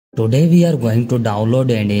Today we are going to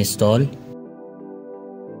download and install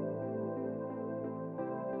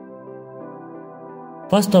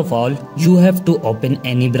First of all, you have to open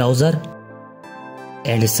any browser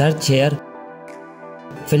and search here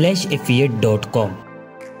Flashifyit.com.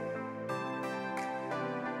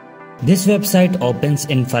 This website opens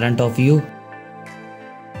in front of you.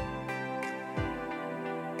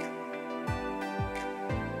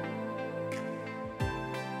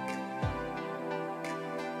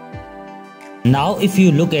 Now if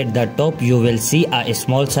you look at the top, you will see a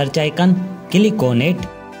small search icon. Click on it.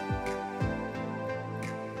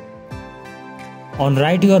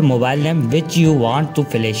 Write your mobile name which you want to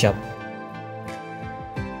flash up.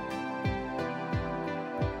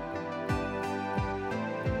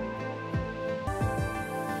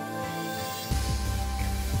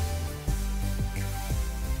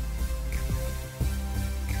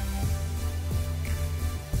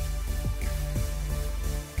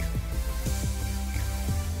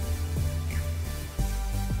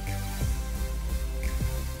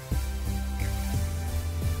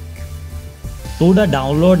 To the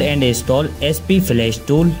download and install SP Flash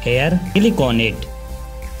tool, here click on it.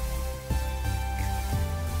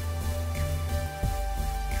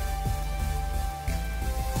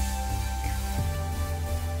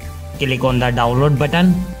 Click on the download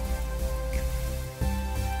button.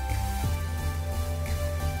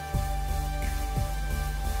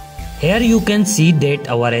 Here you can see that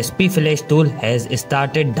our SP Flash tool has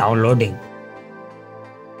started downloading.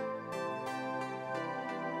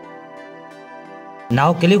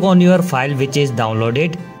 Now click on your file which is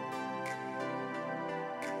downloaded.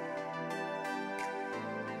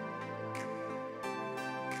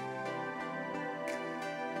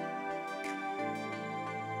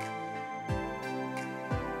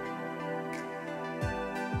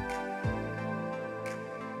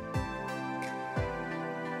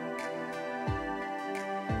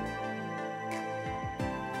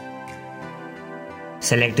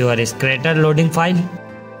 Select your creator loading file.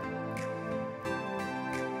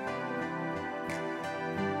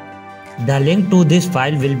 The link to this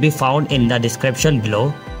file will be found in the description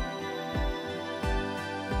below.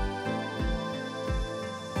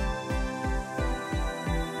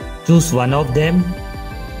 Choose one of them.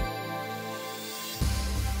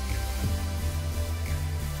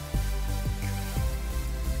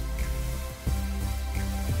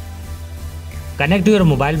 Connect your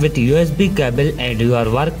mobile with USB cable and your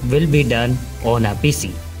work will be done on a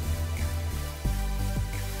PC.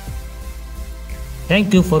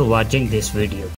 Thank you for watching this video.